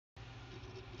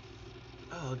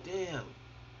Oh, damn.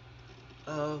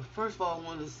 First of all, I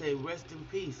wanted to say rest in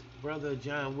peace, brother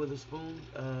John Witherspoon.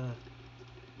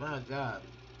 My God,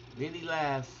 many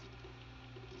laughs,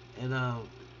 and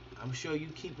I'm sure you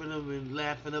keeping them and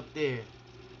laughing up there.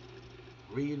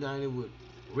 Reunited with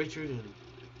Richard and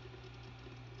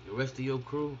the rest of your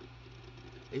crew.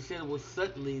 They said it was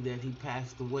suddenly that he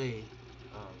passed away.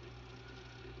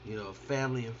 Um,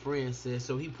 family and friends said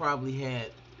so. He probably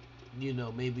had,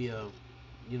 maybe I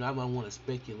don't want to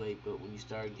speculate, but when you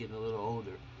start getting a little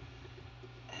older,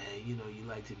 and you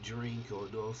like to drink or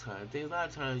those kind of things, a lot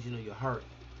of times, your heart,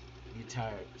 you're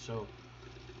tired. So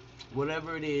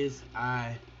whatever it is,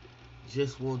 I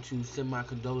just want to send my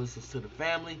condolences to the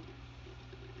family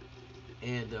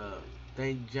and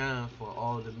thank John for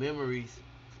all the memories,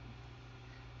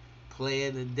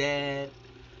 playing the dad,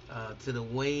 to the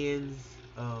weigh-ins,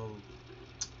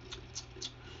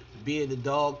 being the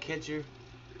dog catcher,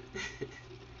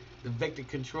 the vector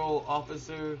control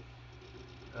officer.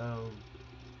 Um,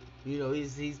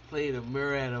 he's played a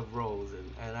myriad of roles,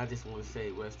 and I just want to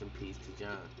say rest in peace to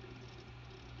John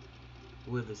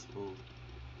Witherspoon.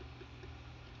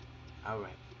 All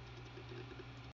right.